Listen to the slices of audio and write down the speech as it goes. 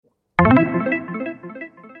It's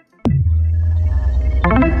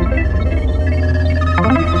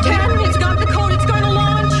got the code. It's going to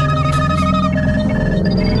launch.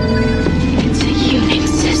 It's a Unix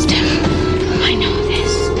system. I know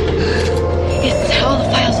this. It's how the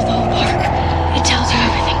files flow work. It tells you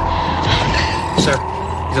everything. Sir,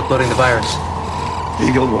 he's uploading the virus.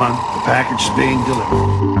 Eagle 1, the package is being delivered.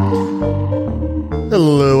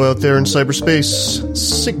 Hello out there in cyberspace.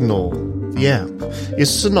 Signal, the app, is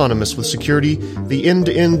synonymous with security. The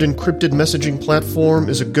end-to-end encrypted messaging platform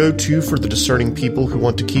is a go-to for the discerning people who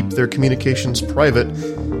want to keep their communications private.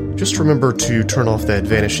 Just remember to turn off that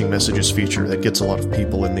vanishing messages feature. That gets a lot of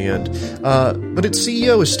people in the end. But its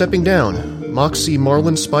CEO is stepping down. Moxie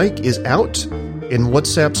Marlinspike is out, and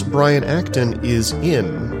WhatsApp's Brian Acton is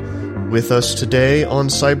in. With us today on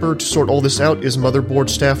Cyber to sort all this out is Motherboard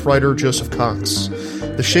staff writer Joseph Cox.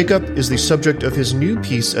 The shakeup is the subject of his new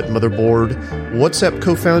piece at Motherboard. WhatsApp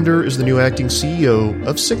co-founder is the new acting CEO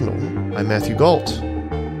of Signal. I'm Matthew Galt,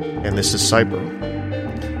 and this is Cyber.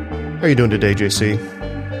 How are you doing today, JC?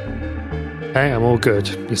 Hey, I'm all good.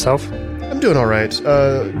 Yourself? I'm doing all right.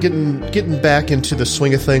 Getting back into the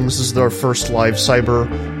swing of things. This is our first live Cyber.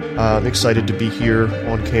 I'm excited to be here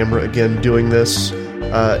on camera again doing this.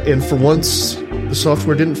 And for once, the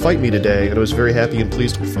software didn't fight me today, and I was very happy and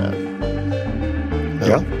pleased with that.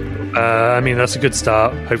 I mean, that's a good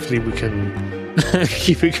start. Hopefully we can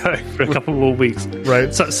keep it going for a couple more weeks.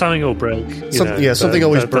 Right. Something will break. Something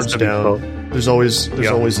always burns down. There's always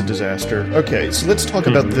a disaster. Okay, so let's talk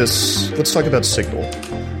about this. Let's talk about Signal.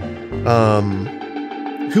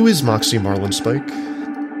 Who is Moxie Marlinspike?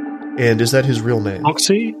 And is that his real name?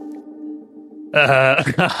 Moxie?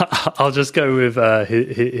 I'll just go with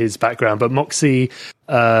his background. But Moxie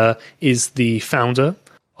is the founder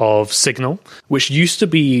of Signal, which used to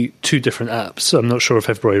be two different apps. I'm not sure if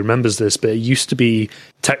everybody remembers this, but it used to be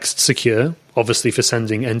Text Secure, obviously for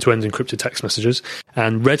sending end-to-end encrypted text messages,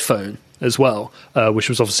 and Redphone as well, which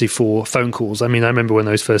was obviously for phone calls. I mean, I remember when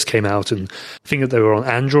those first came out, and I think that they were on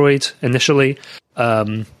Android initially.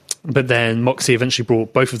 But then Moxie eventually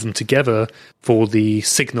brought both of them together for the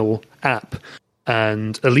Signal app.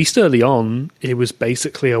 And at least early on, it was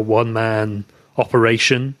basically a one-man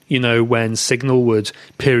operation. You know, when Signal would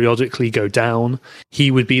periodically go down, he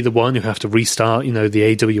would be the one who have to restart, the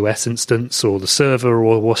AWS instance or the server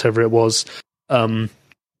or whatever it was. But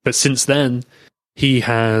since then, he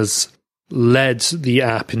has led the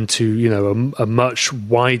app into, a much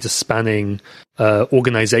wider spanning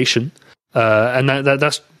organization. And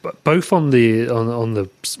that's both on the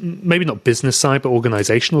maybe not business side, but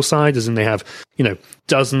organizational side, as in they have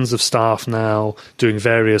dozens of staff now doing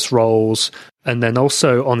various roles, and then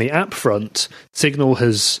also on the app front, Signal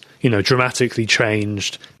has dramatically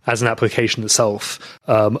changed as an application itself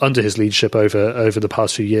under his leadership over the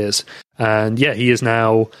past few years, and he is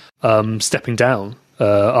now stepping down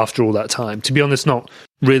after all that time. To be honest, not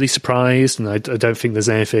really surprised, and I don't think there's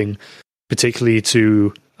anything particularly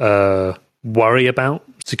to worry about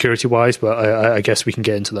security-wise, but I guess we can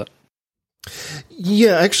get into that.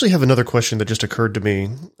 Yeah, I actually have another question that just occurred to me.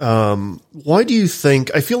 Why do you think,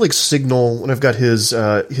 I feel like Signal, and I've got his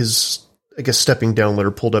I guess, stepping down letter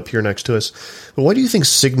pulled up here next to us, but why do you think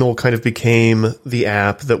Signal kind of became the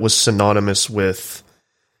app that was synonymous with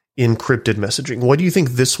encrypted messaging? Why do you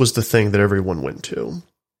think this was the thing that everyone went to?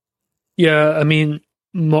 Yeah, I mean,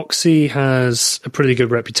 Moxie has a pretty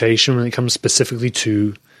good reputation when it comes specifically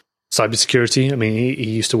to cybersecurity. I mean,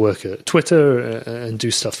 he used to work at Twitter and do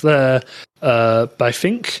stuff there. But I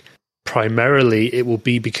think primarily it will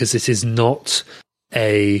be because it is not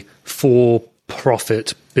a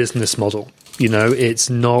for-profit business model. It's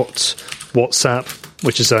not WhatsApp,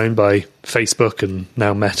 which is owned by Facebook and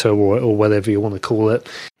now Meta or whatever you want to call it.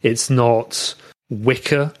 It's not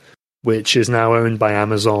Wickr, which is now owned by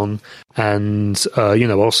Amazon and,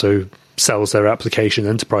 also sells their application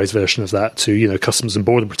enterprise version of that to, Customs and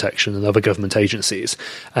Border Protection and other government agencies.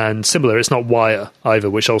 And similar, it's not Wire either,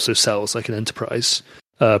 which also sells like an enterprise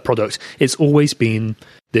product. It's always been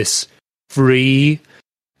this free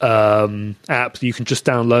app that you can just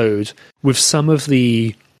download with some of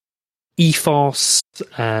the ethos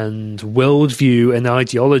and worldview and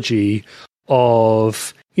ideology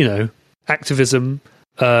of, activism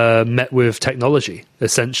met with technology.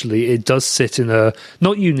 Essentially, it does sit in a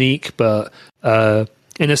not unique, but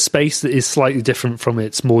in a space that is slightly different from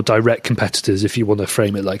its more direct competitors, if you want to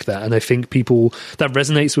frame it like that. And I think that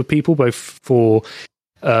resonates with people both for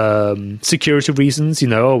security reasons.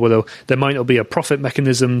 There might not be a profit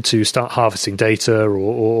mechanism to start harvesting data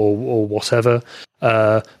or whatever,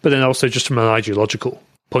 but then also just from an ideological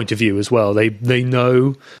point of view as well. They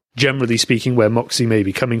know generally speaking, where Moxie may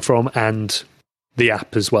be coming from, and the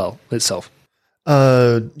app as well itself.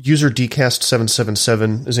 User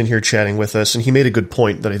Dcast777 is in here chatting with us, and he made a good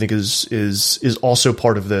point that I think is also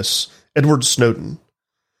part of this. Edward Snowden,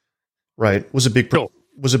 right, was a big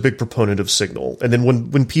proponent of Signal, and then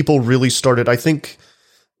when people really started, I think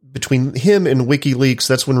between him and WikiLeaks,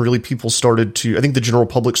 that's when really people started to. I think the general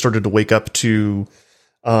public started to wake up to,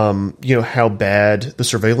 how bad the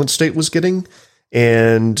surveillance state was getting,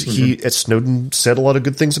 and Snowden said a lot of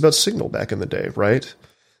good things about Signal back in the day, right?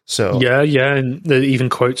 So yeah, and there are even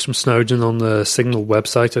quotes from Snowden on the Signal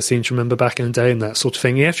website I seem to remember back in the day and that sort of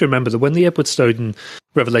thing. You have to remember that when the Edward Snowden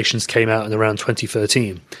revelations came out in around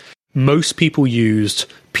 2013, most people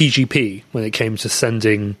used PGP when it came to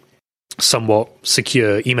sending somewhat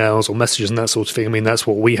secure emails or messages and that sort of thing. I mean, that's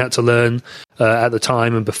what we had to learn at the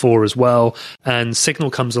time and before as well. And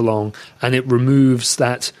Signal comes along and it removes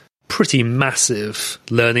that pretty massive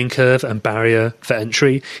learning curve and barrier for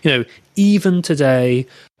entry. Even today,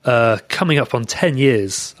 coming up on 10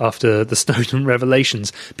 years after the Snowden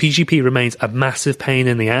revelations, PGP remains a massive pain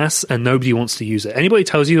in the ass and nobody wants to use it. Anybody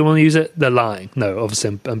tells you they want to use it, they're lying. No,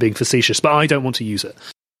 obviously I'm being facetious, but I don't want to use it.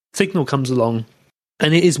 Signal comes along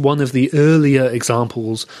and it is one of the earlier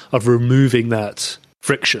examples of removing that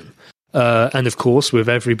friction. And of course, with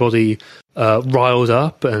everybody riled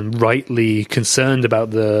up and rightly concerned about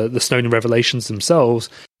the Snowden revelations themselves,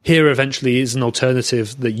 here eventually is an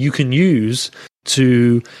alternative that you can use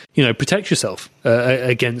to, protect yourself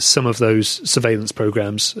against some of those surveillance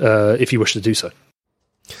programs if you wish to do so.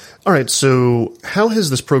 All right, so how has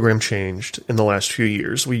this program changed in the last few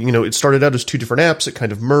years? It started out as two different apps, it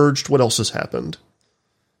kind of merged. What else has happened?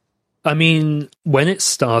 I mean, when it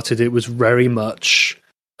started, it was very much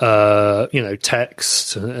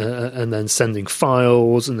text and then sending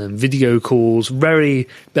files and then video calls, very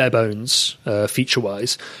bare bones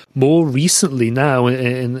feature-wise. More recently now,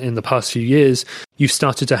 in the past few years, you've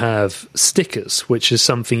started to have stickers, which is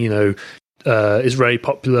something, is very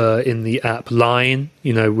popular in the app Line,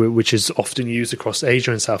 which is often used across Asia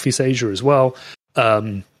and Southeast Asia as well.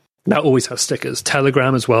 That always has stickers.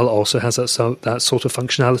 Telegram as well also has that sort of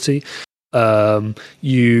functionality.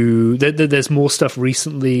 There's more stuff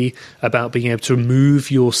recently about being able to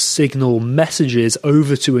move your Signal messages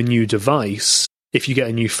over to a new device if you get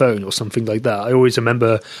a new phone or something like that. I always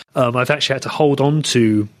remember I've actually had to hold on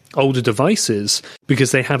to older devices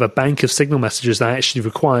because they have a bank of Signal messages that I actually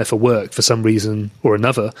require for work for some reason or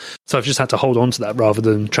another. So I've just had to hold on to that rather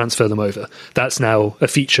than transfer them over. That's now a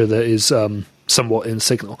feature that is somewhat in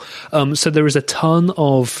Signal. So there is a ton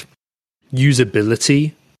of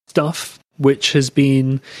usability stuff which has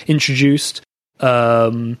been introduced,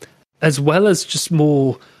 as well as just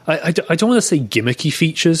more, I don't want to say gimmicky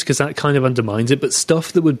features because that kind of undermines it, but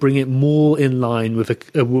stuff that would bring it more in line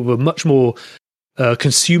with a much more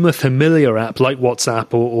consumer familiar app like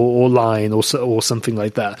WhatsApp or Line or something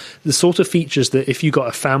like that. The sort of features that if you got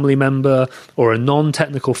a family member or a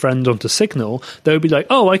non-technical friend onto Signal, they would be like,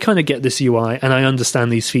 oh, I kind of get this UI and I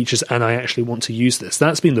understand these features and I actually want to use this.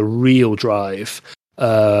 That's been the real drive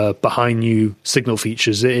behind new Signal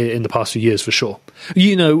features in the past few years for sure.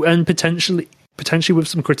 And potentially with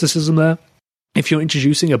some criticism there, if you're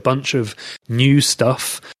introducing a bunch of new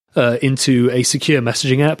stuff into a secure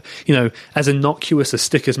messaging app, as innocuous as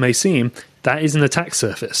stickers may seem, that is an attack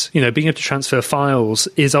surface. Being able to transfer files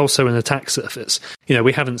is also an attack surface.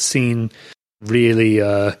 We haven't seen really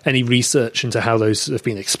any research into how those have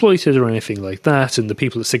been exploited or anything like that, and the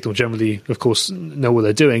people at Signal generally, of course, know what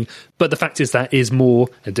they're doing. But the fact is that is more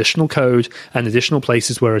additional code and additional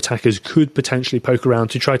places where attackers could potentially poke around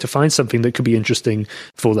to try to find something that could be interesting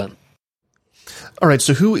for them. All right,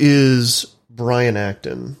 so who is Brian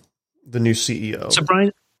Acton, the new CEO? So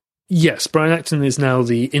Brian Acton is now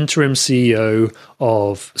the interim CEO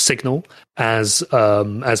of Signal as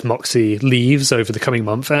Moxie leaves over the coming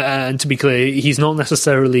month. And to be clear, he's not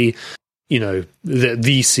necessarily, the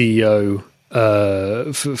CEO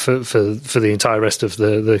for the entire rest of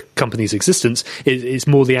the company's existence. It's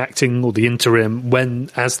more the acting or the interim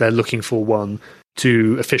as they're looking for one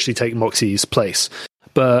to officially take Moxie's place.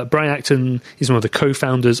 But Brian Acton is one of the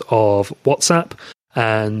co-founders of WhatsApp.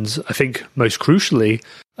 And I think most crucially,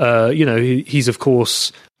 he's of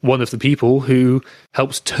course one of the people who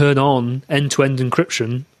helped turn on end-to-end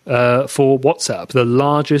encryption for WhatsApp, the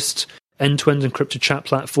largest end-to-end encrypted chat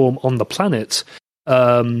platform on the planet.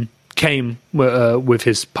 Came with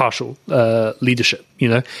his partial leadership,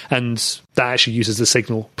 and that actually uses the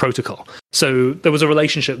Signal protocol. So there was a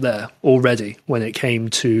relationship there already when it came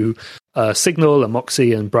to Signal and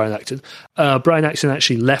Moxie and Brian Acton. Brian Acton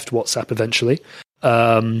actually left WhatsApp eventually.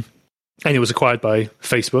 and it was acquired by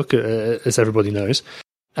Facebook, as everybody knows.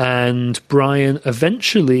 And Brian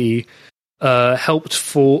eventually helped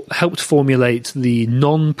formulate the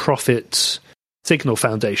non-profit Signal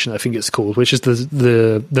Foundation, I think it's called, which is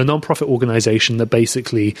the non-profit organization that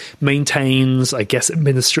basically maintains, I guess,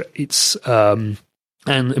 administrates,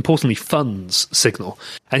 and importantly funds Signal.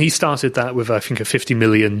 And he started that with, I think, a 50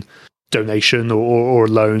 million donation or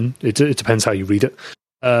loan. It depends how you read it.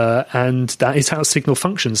 And that is how Signal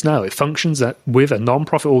functions now. It functions with a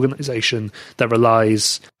non-profit organization that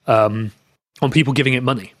relies on people giving it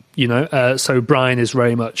money. So Brian is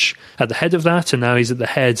very much at the head of that, and now he's at the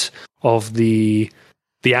head of the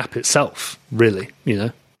app itself, really.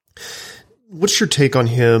 What's your take on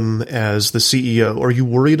him as the CEO? Are you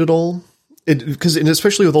worried at all? Because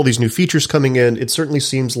especially with all these new features coming in, it certainly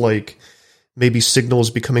seems like maybe Signal is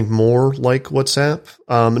becoming more like WhatsApp.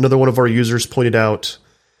 Another one of our users pointed out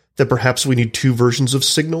that perhaps we need two versions of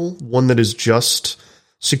Signal, one that is just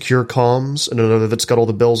secure comms and another that's got all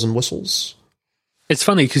the bells and whistles. It's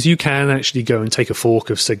funny because you can actually go and take a fork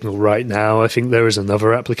of Signal right now. I think there is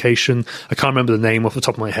another application. I can't remember the name off the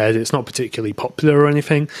top of my head. It's not particularly popular or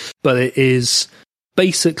anything, but it is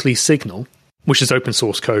basically Signal, which is open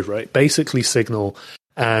source code, right? Basically Signal,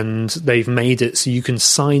 and they've made it so you can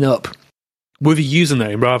sign up with a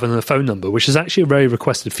username rather than a phone number, which is actually a very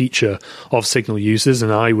requested feature of Signal users,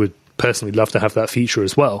 and I would personally love to have that feature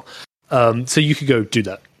as well. So you could go do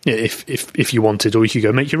that if you wanted, or you could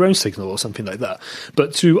go make your own Signal or something like that.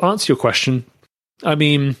 But to answer your question, I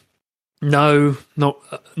mean, no, not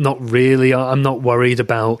really. I'm not worried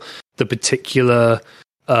about the particular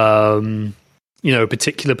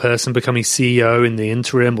particular person becoming CEO in the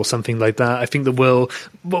interim or something like that. I think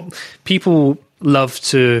people love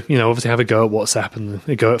to, obviously have a go at WhatsApp and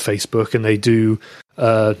they go at Facebook, and they do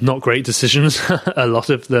not great decisions a lot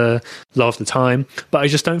of the time. But I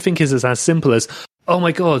just don't think it's as simple as, oh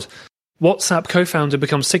my God, WhatsApp co-founder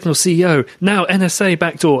becomes Signal CEO, now NSA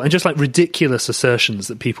backdoor, and just like ridiculous assertions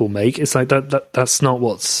that people make. It's like that's not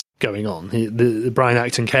what's going on. Brian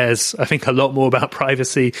Acton cares, I think, a lot more about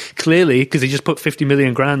privacy, clearly, because he just put $50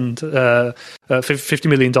 million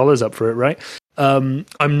up for it, right?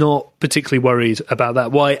 I'm not particularly worried about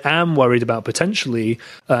that. What I am worried about potentially,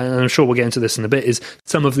 and I'm sure we'll get into this in a bit, is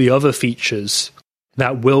some of the other features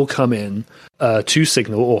that will come in to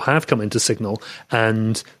Signal or have come into Signal,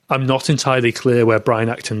 and I'm not entirely clear where Brian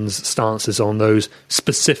Acton's stance is on those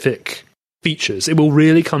specific features. It will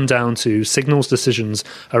really come down to Signal's decisions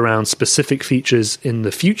around specific features in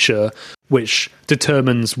the future, which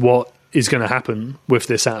determines what is going to happen with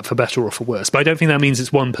this app, for better or for worse. But I don't think that means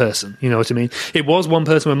it's one person. You know what I mean? It was one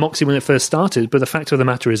person with Moxie when it first started, but the fact of the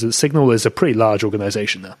matter is that Signal is a pretty large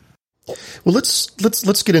organization now. Well,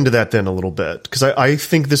 let's get into that then a little bit, because I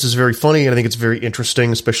think this is very funny, and I think it's very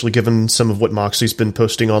interesting, especially given some of what Moxie's been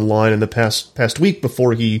posting online in the past week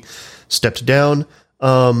before he stepped down.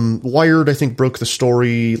 Wired, I think, broke the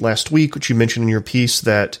story last week, which you mentioned in your piece,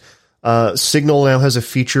 that Signal now has a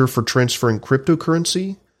feature for transferring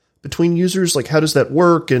cryptocurrency between users. Like, how does that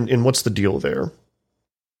work, and what's the deal there?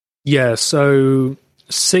 Yeah, so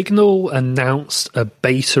Signal announced a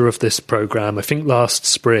beta of this program, I think last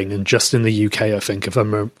spring, and just in the UK, I think, if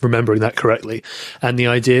I'm remembering that correctly. And the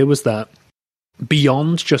idea was that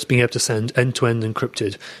beyond just being able to send end-to-end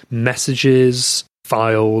encrypted messages,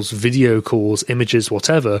 files, video calls, images,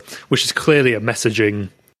 whatever, which is clearly a messaging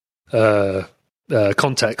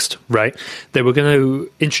context, right? They were going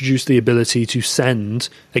to introduce the ability to send,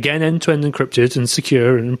 again, end-to-end encrypted and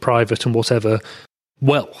secure and private and whatever,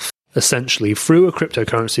 wealth, essentially, through a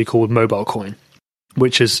cryptocurrency called MobileCoin,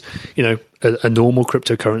 which is, a normal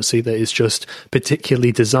cryptocurrency that is just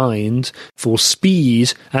particularly designed for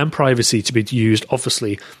speed and privacy to be used,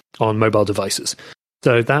 obviously, on mobile devices.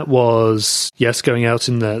 So that was, yes, going out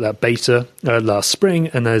in that beta last spring,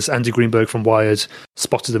 and as Andy Greenberg from Wired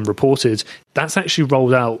spotted and reported, that's actually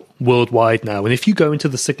rolled out worldwide now. And if you go into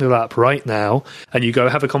the Signal app right now and you go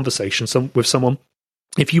have a conversation with someone,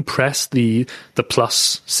 if you press the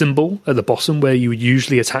plus symbol at the bottom where you would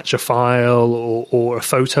usually attach a file or a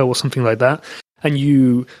photo or something like that, and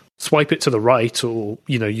you swipe it to the right, or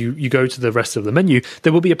you go to the rest of the menu,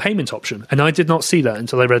 there will be a payment option. And I did not see that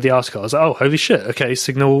until I read the article. I was like, oh, holy shit, okay,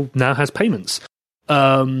 Signal now has payments,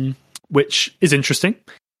 which is interesting.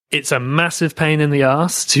 It's a massive pain in the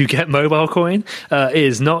ass to get MobileCoin. It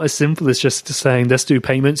is not as simple as just saying, let's do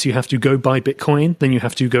payments. You have to go buy Bitcoin, then you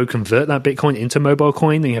have to go convert that Bitcoin into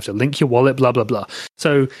MobileCoin, then you have to link your wallet, blah, blah, blah.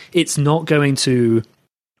 So it's not going to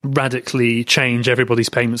radically change everybody's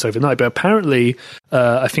payments overnight. But apparently,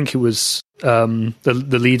 I think it was the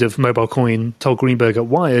lead of MobileCoin told Greenberg at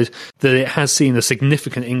Wired that it has seen a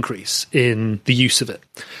significant increase in the use of it.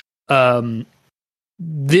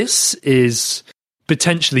 This is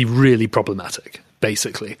potentially really problematic,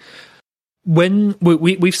 basically. When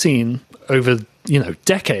we've seen over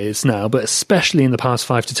decades now, but especially in the past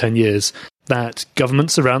 5 to 10 years, that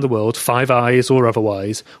governments around the world, Five Eyes or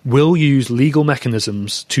otherwise, will use legal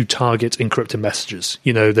mechanisms to target encrypted messages.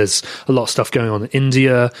 There's a lot of stuff going on in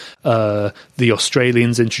India. The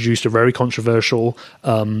Australians introduced a very controversial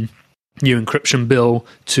new encryption bill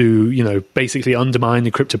to, basically undermine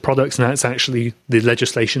encrypted products, and that's actually the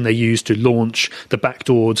legislation they used to launch the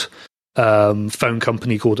backdoored phone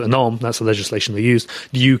company called Anom. That's the legislation they used.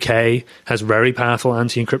 The UK has very powerful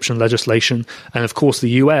anti-encryption legislation, and of course the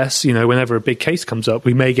US, whenever a big case comes up,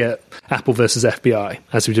 we may get Apple versus FBI,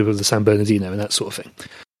 as we did with the San Bernardino and that sort of thing.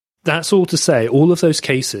 That's all to say, all of those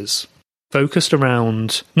cases focused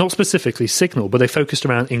around, not specifically Signal, but they focused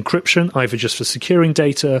around encryption, either just for securing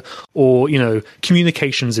data or,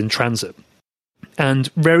 communications in transit. And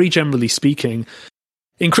very generally speaking,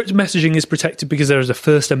 encrypted messaging is protected because there is a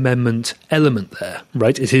First Amendment element there,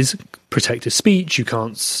 right? It is protected speech. You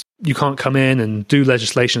can't come in and do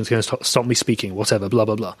legislation that's going to stop me speaking, whatever, blah,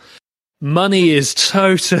 blah, blah. Money is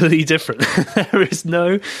totally different. There is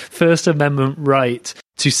no First Amendment right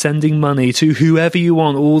to sending money to whoever you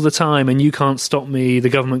want all the time, and you can't stop me, the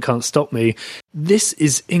government can't stop me. This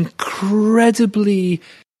is incredibly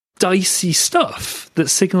dicey stuff that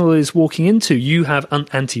Signal is walking into. You have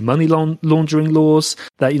anti-money laundering laws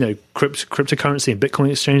that cryptocurrency and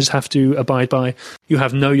Bitcoin exchanges have to abide by. You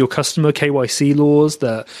have know your customer KYC laws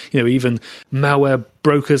that even malware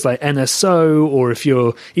brokers like NSO, or if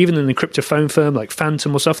you're even an encrypted phone firm like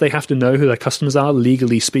Phantom or stuff, they have to know who their customers are,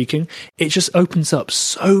 legally speaking. It just opens up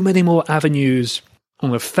so many more avenues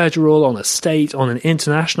on a federal, on a state, on an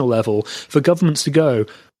international level for governments to go,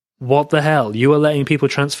 what the hell? You are letting people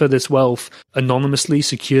transfer this wealth anonymously,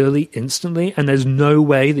 securely, instantly, and there's no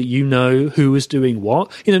way that you know who is doing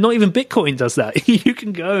what? Not even Bitcoin does that. You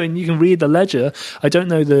can go and you can read the ledger. I don't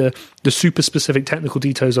know the super specific technical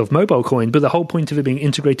details of MobileCoin, but the whole point of it being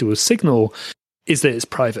integrated with Signal is that it's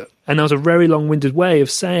private. And that was a very long-winded way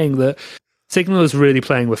of saying that Signal is really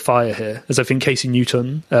playing with fire here, as I think Casey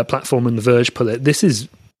Newton, Platform and The Verge put it. This is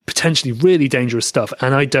potentially really dangerous stuff,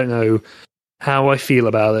 and I don't know how I feel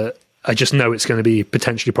about it. I just know it's going to be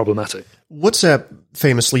potentially problematic. WhatsApp,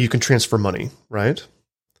 famously, you can transfer money, right?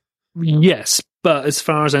 Yes, but as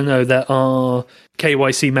far as I know, there are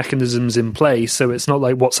KYC mechanisms in place, so it's not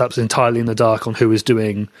like WhatsApp's entirely in the dark on who is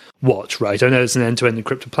doing what, right? I know it's an end-to-end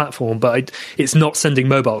encrypted platform, but it's not sending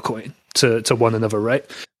MobileCoin to one another, right?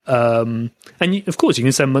 And of course, you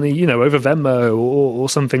can send money, over Venmo or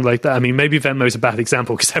something like that. I mean, maybe Venmo is a bad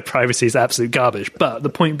example because their privacy is absolute garbage, but the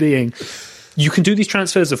point being, you can do these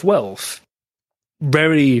transfers of wealth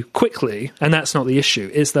very quickly, and that's not the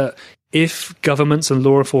issue. Is that if governments and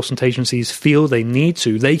law enforcement agencies feel they need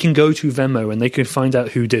to, they can go to Venmo and they can find out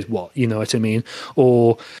who did what, you know what I mean?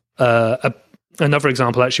 Or another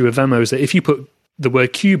example actually with Venmo is that if you put the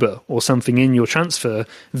word Cuba or something in your transfer,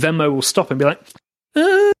 Venmo will stop and be like,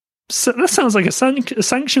 so that sounds like a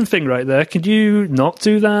sanction thing right there. Could you not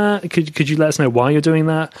do that? Could you let us know why you're doing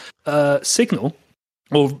that? Signal,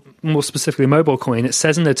 or more specifically MobileCoin, it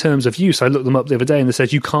says in their terms of use, I looked them up the other day, and it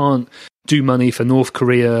says you can't do money for North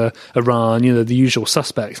Korea, Iran, the usual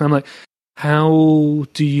suspects. And I'm like, how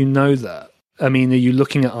do you know that? I mean, are you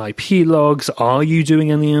looking at IP logs? Are you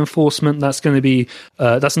doing any enforcement? That's going to be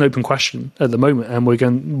that's an open question at the moment, and we're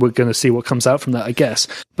going to see what comes out from that, I guess.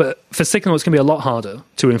 But for Signal, it's going to be a lot harder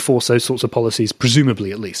to enforce those sorts of policies,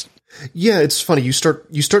 presumably at least. Yeah, it's funny. You start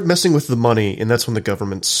messing with the money, and that's when the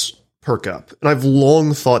government's perk up. And I've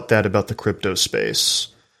long thought that about the crypto space,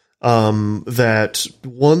 that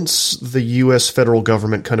once the U.S. federal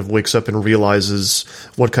government kind of wakes up and realizes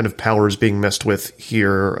what kind of power is being messed with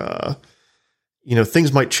here,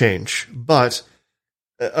 things might change. But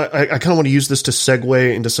I kind of want to use this to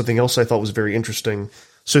segue into something else I thought was very interesting.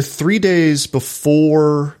 So 3 days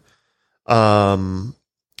before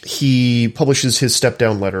he publishes his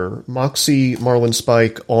step-down letter, Moxie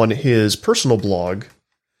Marlinspike on his personal blog,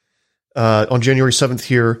 on January 7th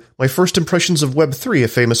here, my first impressions of Web3, a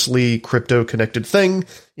famously crypto-connected thing.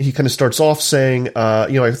 He kind of starts off saying,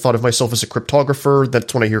 I thought of myself as a cryptographer.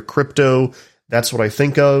 That's when I hear crypto. That's what I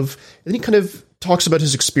think of. And then he kind of talks about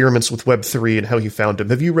his experiments with Web3 and how he found them.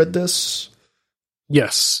 Have you read this?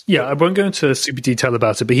 Yes. Yeah, I won't go into super detail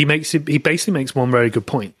about it, but he basically makes one very good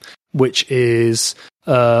point, which is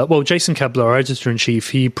Jason Kebler, our editor-in-chief,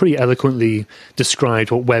 he pretty eloquently described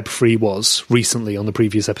what Web3 was recently on the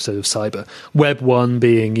previous episode of Cyber. Web 1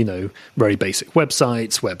 being, very basic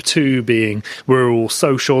websites, Web 2 being we're all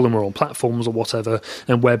social and we're on platforms or whatever,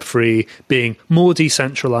 and Web 3 being more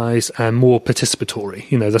decentralized and more participatory.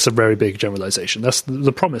 That's a very big generalization. That's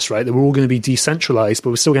the promise, right? That we're all going to be decentralized, but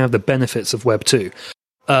we're still going to have the benefits of Web 2.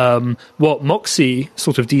 What Moxie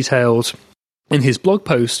sort of detailed in his blog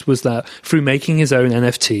post was that through making his own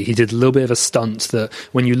NFT, he did a little bit of a stunt that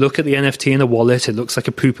when you look at the NFT in a wallet, it looks like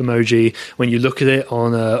a poop emoji. When you look at it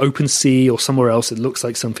on OpenSea or somewhere else, it looks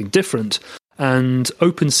like something different. And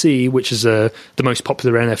OpenSea, which is the most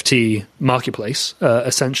popular NFT marketplace,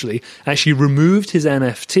 essentially, actually removed his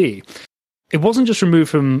NFT. It wasn't just removed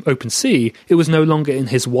from OpenSea, it was no longer in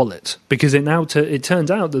his wallet, because it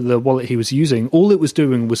turned out that the wallet he was using, all it was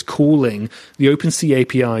doing was calling the OpenSea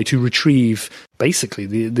API to retrieve, basically,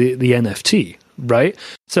 the NFT, right?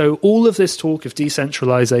 So all of this talk of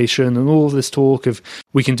decentralization and all of this talk of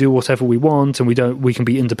we can do whatever we want and we can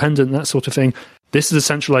be independent, that sort of thing, this is a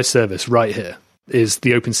centralized service right here. Is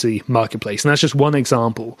the OpenSea marketplace. And that's just one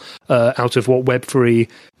example out of what Web3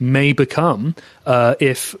 may become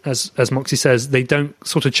if, as Moxie says, they don't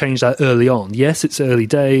sort of change that early on. Yes, it's early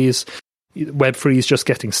days. Web3 is just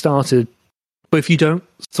getting started. But if you don't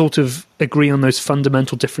sort of agree on those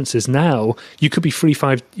fundamental differences now, you could be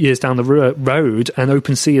 3-5 years down the road and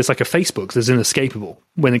OpenSea is like a Facebook that's inescapable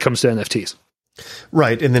when it comes to NFTs.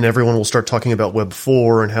 Right, and then everyone will start talking about Web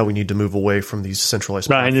 4 and how we need to move away from these centralized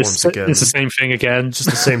platforms again. It's the same thing again. It's just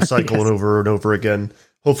the same cycle yes. and over again,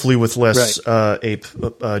 hopefully with less ape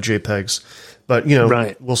JPEGs. But,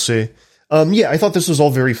 We'll see. I thought this was all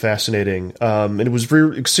very fascinating. And it was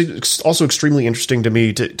also extremely interesting to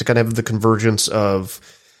me to kind of have the convergence of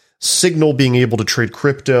Signal being able to trade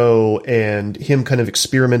crypto and him kind of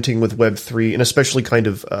experimenting with Web3 and especially kind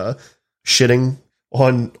of shitting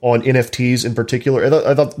on NFTs in particular.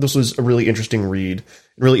 I thought this was a really interesting read,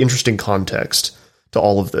 really interesting context to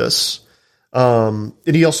all of this. And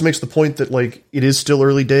he also makes the point that it is still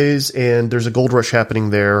early days and there's a gold rush happening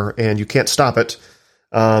there and you can't stop it.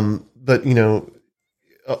 But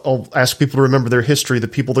I'll ask people to remember their history. The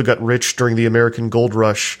people that got rich during the American gold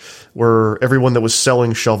rush were everyone that was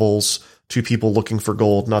selling shovels to people looking for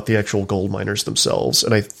gold, not the actual gold miners themselves.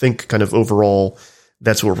 And I think kind of overall,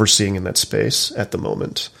 that's what we're seeing in that space at the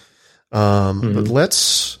moment. But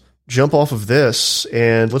let's jump off of this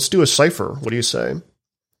and let's do a cipher. What do you say?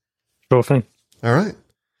 Sure thing. All right.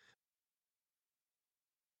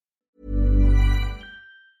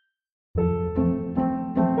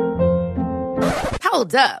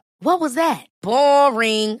 Hold up. What was that?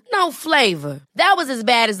 Boring. No flavor. That was as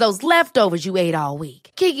bad as those leftovers you ate all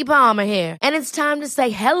week. Keke Palmer here, and it's time to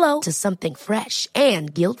say hello to something fresh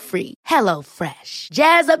and guilt-free. Hello Fresh.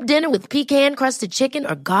 Jazz up dinner with pecan-crusted chicken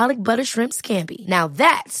or garlic butter shrimp scampi. Now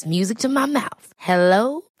that's music to my mouth.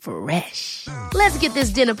 Hello Fresh. Let's get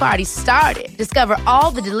this dinner party started. Discover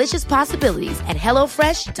all the delicious possibilities at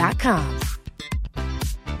HelloFresh.com.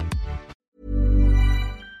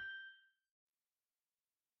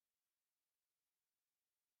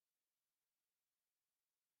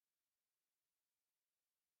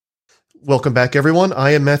 Welcome back, everyone.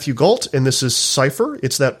 I am Matthew Gault, and this is Cypher.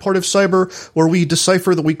 It's that part of cyber where we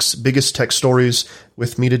decipher the week's biggest tech stories.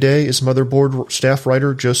 With me today is Motherboard staff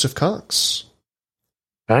writer Joseph Cox.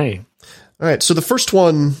 Hi. All right, so the first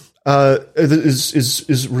one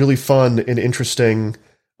is really fun and interesting,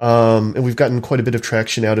 and we've gotten quite a bit of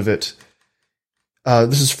traction out of it.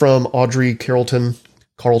 This is from Audrey Carleton.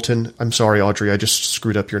 I'm sorry, Audrey, I just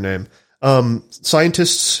screwed up your name.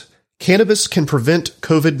 Scientists... Cannabis can prevent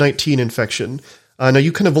COVID-19 infection. Now,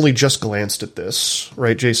 you kind of only just glanced at this,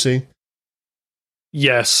 right, JC?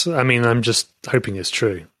 Yes. I mean, I'm just hoping it's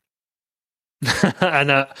true.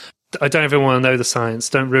 And I don't even want to know the science.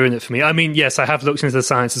 Don't ruin it for me. I mean, yes, I have looked into the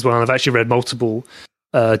science as well, and I've actually read multiple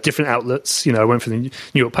different outlets. I went for the New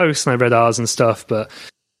York Post, and I read ours and stuff, but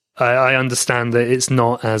I understand that it's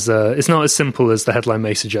not as simple as the headline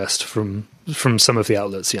may suggest from some of the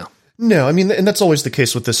outlets, yeah. No, I mean, and that's always the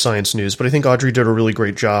case with this science news, but I think Audrey did a really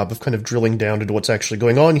great job of kind of drilling down into what's actually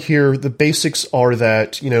going on here. The basics are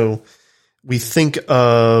that, we think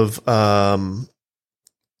of, the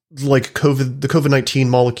COVID-19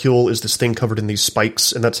 molecule is this thing covered in these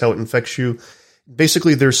spikes, and that's how it infects you.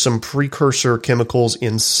 Basically, there's some precursor chemicals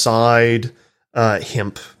inside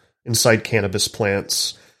hemp, inside cannabis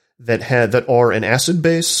plants that are an acid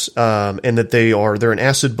base, and that they're an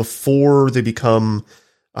acid before they become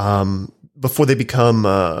narcotic,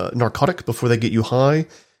 before they get you high.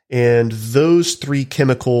 And those three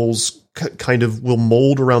chemicals kind of will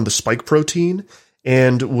mold around the spike protein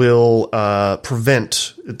and will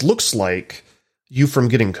prevent, it looks like, you from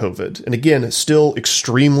getting COVID. And again, it's still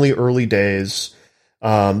extremely early days,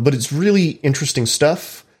 but it's really interesting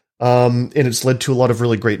stuff, and it's led to a lot of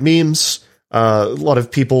really great memes, a lot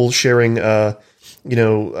of people sharing, I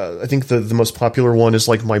think the most popular one is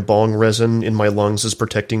like, my bong resin in my lungs is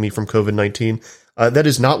protecting me from COVID-19. That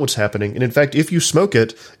is not what's happening. And in fact, if you smoke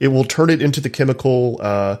it, it will turn it into the chemical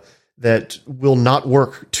that will not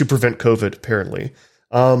work to prevent COVID, apparently.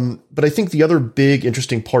 But I think the other big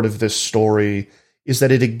interesting part of this story is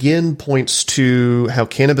that it again points to how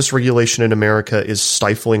cannabis regulation in America is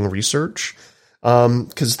stifling research.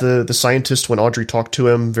 Because the scientist, when Audrey talked to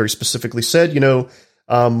him, very specifically said,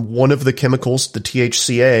 one of the chemicals, the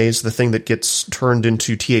THCA, is the thing that gets turned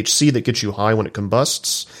into THC that gets you high when it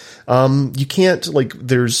combusts. You can't,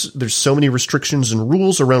 there's so many restrictions and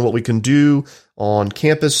rules around what we can do on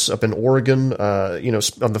campus up in Oregon, on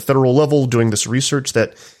the federal level doing this research,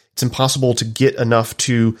 that it's impossible to get enough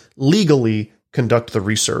to legally conduct the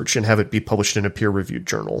research and have it be published in a peer-reviewed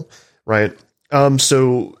journal, right?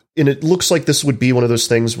 And it looks like this would be one of those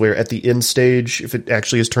things where at the end stage, if it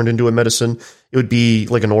actually is turned into a medicine, it would be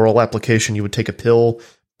like an oral application. You would take a pill,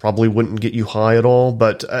 probably wouldn't get you high at all.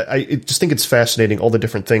 But I just think it's fascinating, all the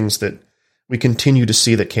different things that we continue to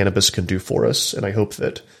see that cannabis can do for us. And I hope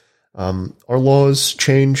that our laws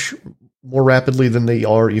change more rapidly than they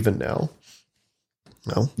are even now.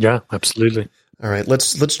 No? Yeah, absolutely. All right,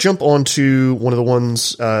 let's jump on to one of the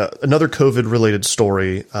ones, another COVID-related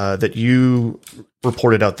story that you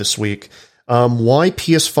reported out this week. Why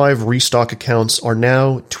PS5 restock accounts are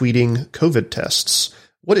now tweeting COVID tests.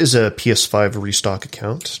 What is a PS5 restock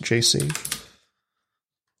account, JC?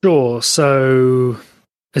 Sure. So,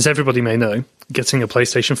 as everybody may know, getting a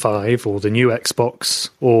PlayStation 5 or the new Xbox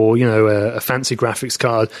or, a fancy graphics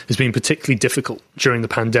card has been particularly difficult during the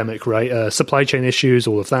pandemic, right? Supply chain issues,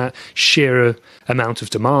 all of that, sheer amount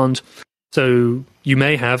of demand. So you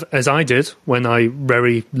may have, as I did when I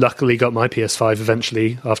very luckily got my PS5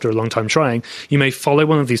 eventually after a long time trying, you may follow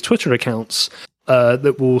one of these Twitter accounts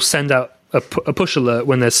that will send out a push alert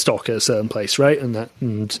when there's stock at a certain place, right?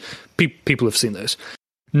 And people have seen those.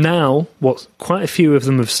 Now, what quite a few of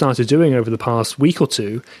them have started doing over the past week or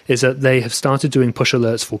two is that they have started doing push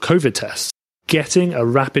alerts for COVID tests. Getting a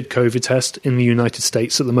rapid COVID test in the United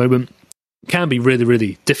States at the moment can be really,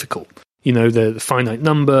 really difficult. The finite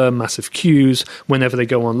number, massive queues, whenever they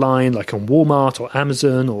go online, like on Walmart or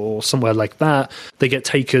Amazon or somewhere like that, they get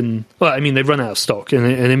taken, they run out of stock and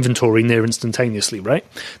inventory near instantaneously, right?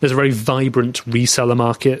 There's a very vibrant reseller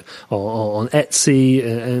market on Etsy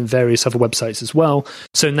and various other websites as well.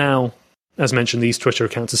 So now, as mentioned, these Twitter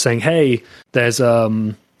accounts are saying, hey, there's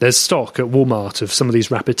stock at Walmart of some of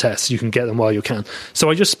these rapid tests. You can get them while you can.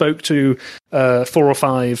 So I just spoke to 4 or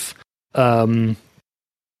 5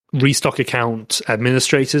 restock account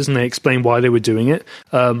administrators, and they explained why they were doing it.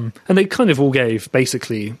 And they kind of all gave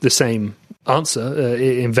basically the same answer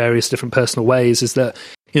in various different personal ways, is that,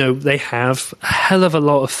 they have a hell of a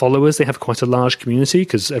lot of followers. They have quite a large community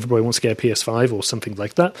because everybody wants to get a PS5 or something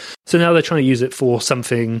like that. So now they're trying to use it for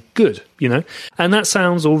something good, And that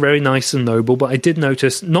sounds all very nice and noble, but I did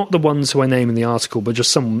notice, not the ones who I name in the article, but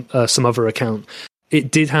just some other account,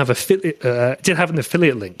 it did have an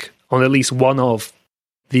affiliate link on at least one of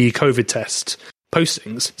the COVID test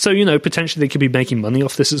postings. So, potentially they could be making money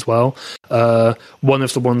off this as well. One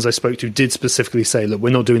of the ones I spoke to did specifically say, look,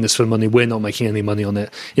 we're not doing this for money. We're not making any money on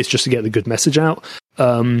it. It's just to get the good message out.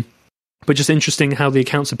 But just interesting how the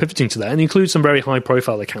accounts are pivoting to that. And includes some very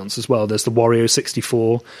high-profile accounts as well. There's the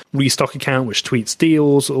Wario64 restock account, which tweets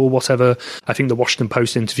deals or whatever. I think the Washington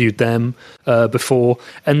Post interviewed them before.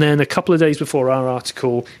 And then a couple of days before our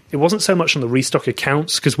article, it wasn't so much on the restock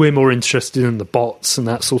accounts, because we're more interested in the bots and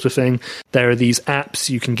that sort of thing. There are these apps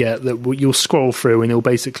you can get that you'll scroll through, and it'll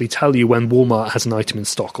basically tell you when Walmart has an item in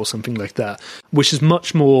stock or something like that, which is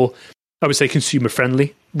much more, I would say, consumer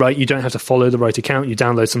friendly, right? You don't have to follow the right account. You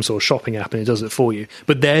download some sort of shopping app and it does it for you.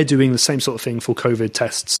 But they're doing the same sort of thing for COVID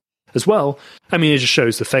tests as well. I mean, it just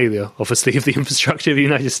shows the failure, obviously, of the infrastructure of the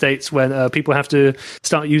United States when people have to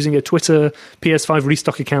start using a Twitter PS5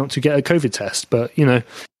 restock account to get a COVID test. But,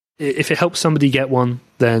 if it helps somebody get one,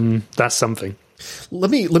 then that's something.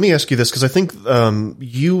 Let me ask you this, because I think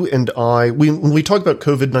you and when we talk about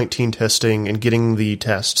COVID-19 testing and getting the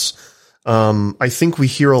tests, I think we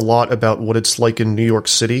hear a lot about what it's like in New York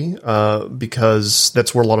City, because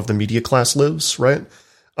that's where a lot of the media class lives, right?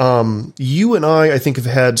 You and I think, have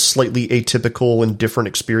had slightly atypical and different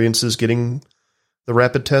experiences getting the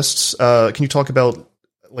rapid tests. Can you talk about,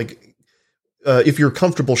 if you're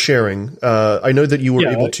comfortable sharing? I know that you were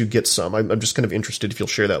able to get some. I'm just kind of interested if you'll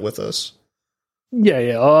share that with us.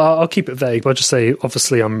 Yeah. I'll keep it vague, but I'll just say,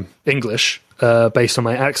 obviously, I'm English, based on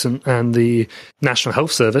my accent, and the National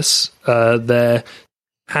Health Service there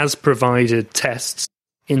has provided tests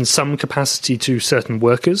in some capacity to certain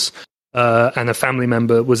workers, and a family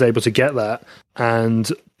member was able to get that,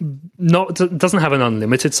 and doesn't have an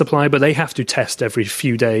unlimited supply, but they have to test every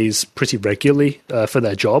few days pretty regularly for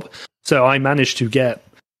their job. So I managed to get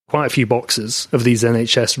quite a few boxes of these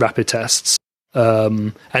NHS rapid tests,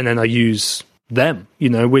 and then I use them,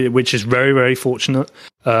 which is very, very fortunate,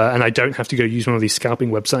 and I don't have to go use one of these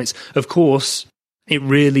scalping websites. Of course, it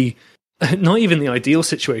really... Not even the ideal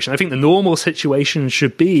situation. I think the normal situation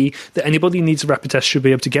should be that anybody who needs a rapid test should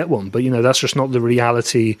be able to get one. But, that's just not the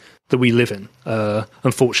reality that we live in.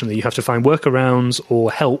 Unfortunately, you have to find workarounds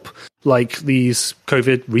or help like these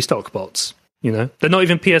COVID restock bots. They're not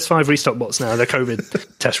even PS5 restock bots now. They're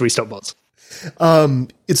COVID test restock bots.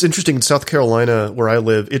 It's interesting. In South Carolina, where I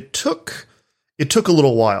live, it took a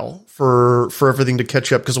little while for everything to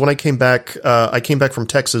catch up. Because when I came back from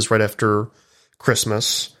Texas right after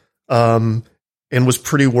Christmas. And was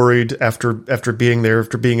pretty worried after being there,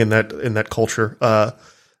 after being in that culture,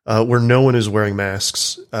 where no one is wearing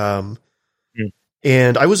masks. And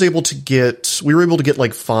we were able to get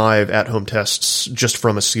like 5 at-home tests just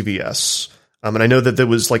from a CVS. And I know that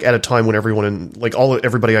was like at a time when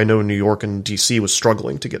everybody I know in New York and DC was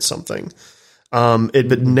struggling to get something.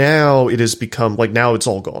 But now it has become like, now it's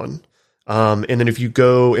all gone. And then if you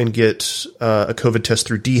go and get a COVID test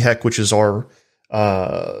through DHEC, which is our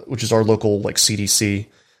local like CDC,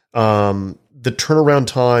 the turnaround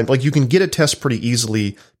time, like you can get a test pretty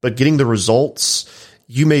easily, but getting the results,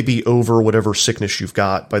 you may be over whatever sickness you've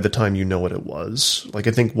got by the time you know what it was. Like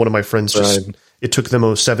I think one of my friends it took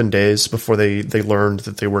them 7 days before they learned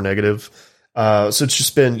that they were negative. So it's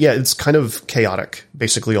just been, it's kind of chaotic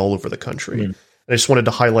basically all over the country. And I just wanted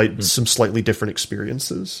to highlight some slightly different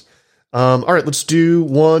experiences. All right, let's do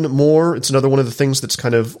one more. It's another one of the things that's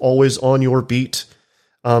kind of always on your beat.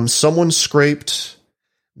 Someone scraped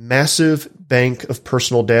massive bank of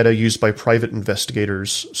personal data used by private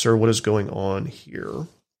investigators. Sir, what is going on here?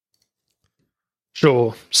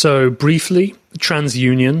 Sure. So briefly,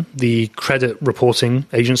 TransUnion, the credit reporting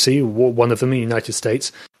agency, one of them in the United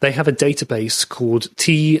States, they have a database called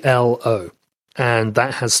TLO. And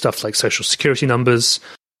that has stuff like social security numbers,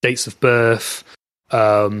 dates of birth,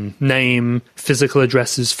 name, physical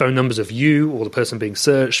addresses, phone numbers of you or the person being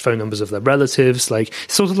searched, phone numbers of their relatives, like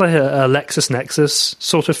sort of like a LexisNexis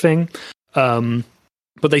sort of thing.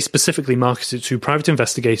 But they specifically market it to private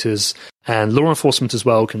investigators, and law enforcement as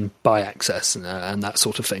well can buy access and that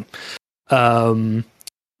sort of thing.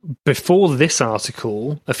 Before this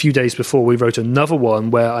article, a few days before, we wrote another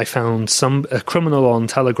one where I found a criminal on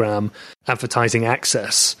Telegram advertising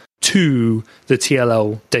access to the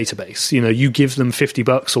TLL database. You give them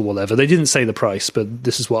 $50 or whatever. They didn't say the price, but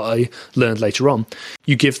this is what I learned later on.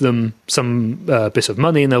 You give them some bit of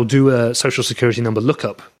money and they'll do a social security number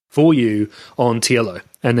lookup for you on TLO.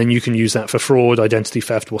 And then you can use that for fraud, identity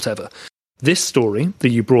theft, whatever. This story that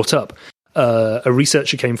you brought up, a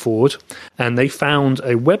researcher came forward and they found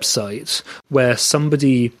a website where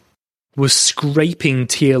somebody was scraping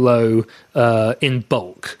TLO in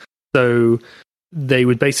bulk. So they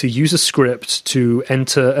would basically use a script to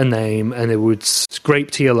enter a name, and it would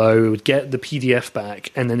scrape TLO, it would get the PDF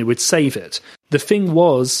back, and then it would save it. The thing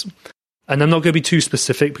was, and I'm not going to be too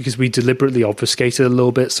specific because we deliberately obfuscated a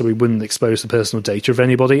little bit so we wouldn't expose the personal data of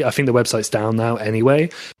anybody. I think the website's down now anyway.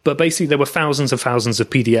 But basically there were thousands of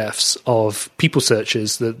PDFs of people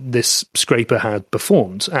searches that this scraper had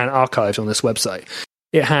performed and archived on this website.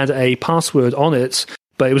 It had a password on it,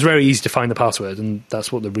 but it was very easy to find the password, and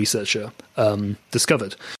that's what the researcher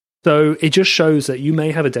discovered. So it just shows that you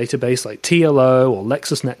may have a database like TLO or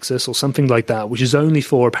LexisNexis or something like that, which is only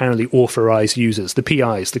for apparently authorized users, the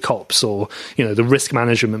PIs, the cops, or the risk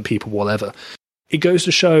management people, whatever. It goes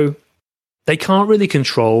to show they can't really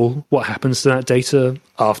control what happens to that data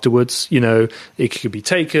afterwards. It could be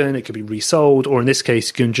taken, it could be resold, or in this case,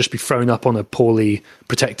 it can just be thrown up on a poorly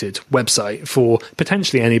protected website for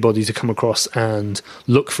potentially anybody to come across and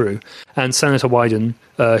look through. And Senator Wyden,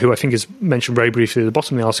 who I think is mentioned very briefly at the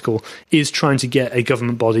bottom of the article, is trying to get a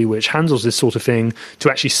government body which handles this sort of thing to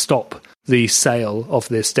actually stop the sale of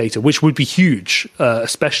this data, which would be huge,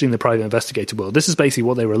 especially in the private investigator world. This is basically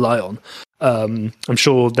what they rely on. I'm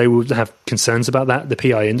sure they would have concerns about that, the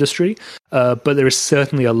PI industry, but there is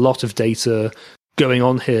certainly a lot of data going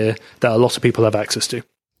on here that a lot of people have access to.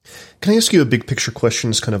 Can I ask you a big picture question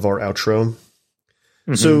as kind of our outro?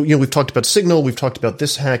 Mm-hmm. So, we've talked about Signal, we've talked about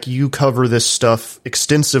this hack, you cover this stuff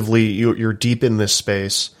extensively, you're deep in this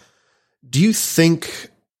space. Do you think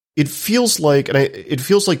it feels like,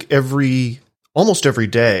 almost every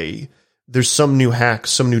day, there's some new hack,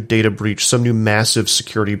 some new data breach, some new massive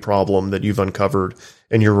security problem that you've uncovered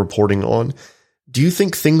and you're reporting on. Do you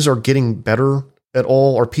think things are getting better at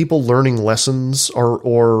all? Are people learning lessons,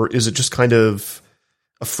 or is it just kind of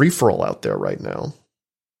a free-for-all out there right now?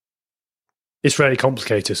 It's very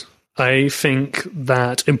complicated. I think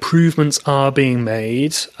that improvements are being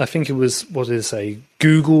made. I think it was, what did it say?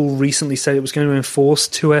 Google recently said it was going to enforce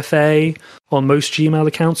 2FA on most Gmail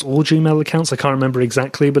accounts, all Gmail accounts. I can't remember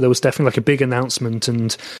exactly, but there was definitely like a big announcement,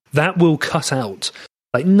 and that will cut out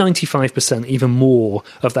like 95%, even more,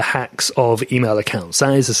 of the hacks of email accounts.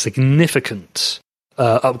 That is a significant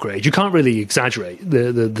upgrade. You can't really exaggerate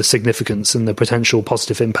the significance and the potential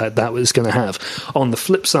positive impact that was going to have. On the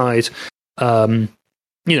flip side,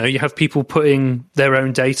 you have people putting their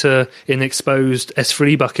own data in exposed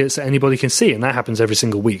S3 buckets that anybody can see, and that happens every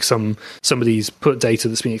single week. Somebody's put data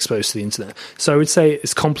that's being exposed to the internet. So I would say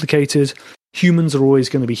it's complicated. Humans are always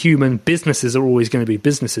going to be human. Businesses are always going to be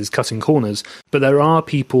businesses cutting corners. But there are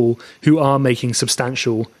people who are making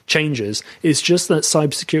substantial changes. It's just that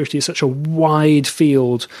cybersecurity is such a wide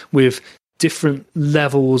field with different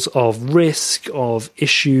levels of risk, of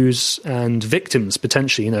issues, and victims,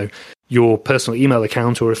 potentially, your personal email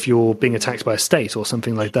account, or if you're being attacked by a state or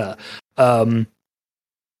something like that. I'm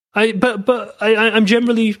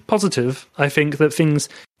generally positive. I think that things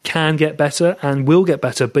can get better and will get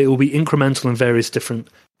better, but it will be incremental in various different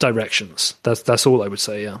directions. That's all I would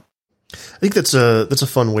say. Yeah, I think that's a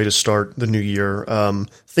fun way to start the new year.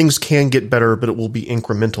 Things can get better, but it will be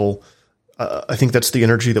incremental. I think that's the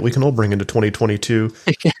energy that we can all bring into 2022.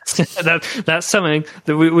 Yes, that's something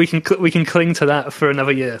that we can cling to that for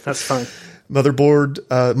another year. That's fine.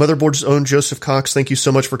 Motherboard's own Joseph Cox, thank you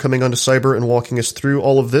so much for coming on to Cyber and walking us through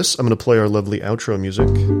all of this. I'm going to play our lovely outro music.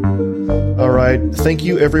 All right. Thank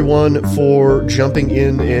you, everyone, for jumping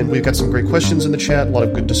in, and we've got some great questions in the chat, a lot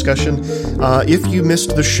of good discussion. If you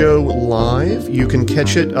missed the show live, you can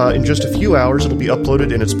catch it in just a few hours. It'll be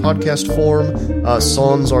uploaded in its podcast form.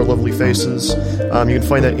 Sans our lovely faces. You can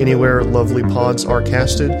find that anywhere lovely pods are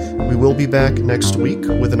casted. We will be back next week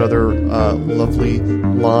with another lovely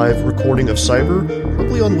live recording of Cyber,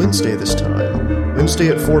 probably on Wednesday this time. Wednesday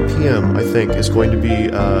at 4 p.m., I think, is going to be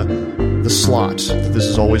the slot that this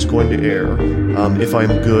is always going to air, if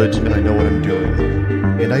I'm good and I know what I'm doing.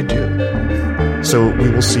 And I do. So we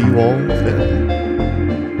will see you all then.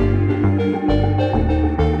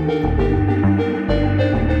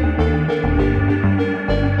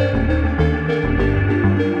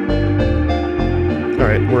 All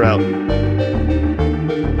right, we're out.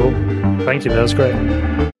 Cool. Thank you. That was great.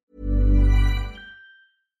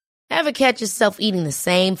 Ever catch yourself eating the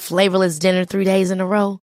same flavorless dinner 3 days in a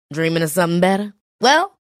row? Dreaming of something better?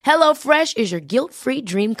 Well, HelloFresh is your guilt-free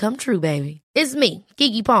dream come true, baby. It's me,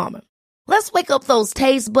 Keke Palmer. Let's wake up those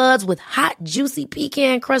taste buds with hot, juicy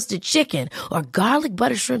pecan-crusted chicken or garlic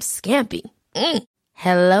butter shrimp scampi.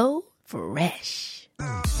 Hello Fresh.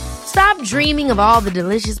 Stop dreaming of all the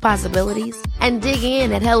delicious possibilities and dig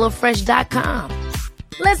in at HelloFresh.com.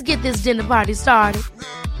 Let's get this dinner party started.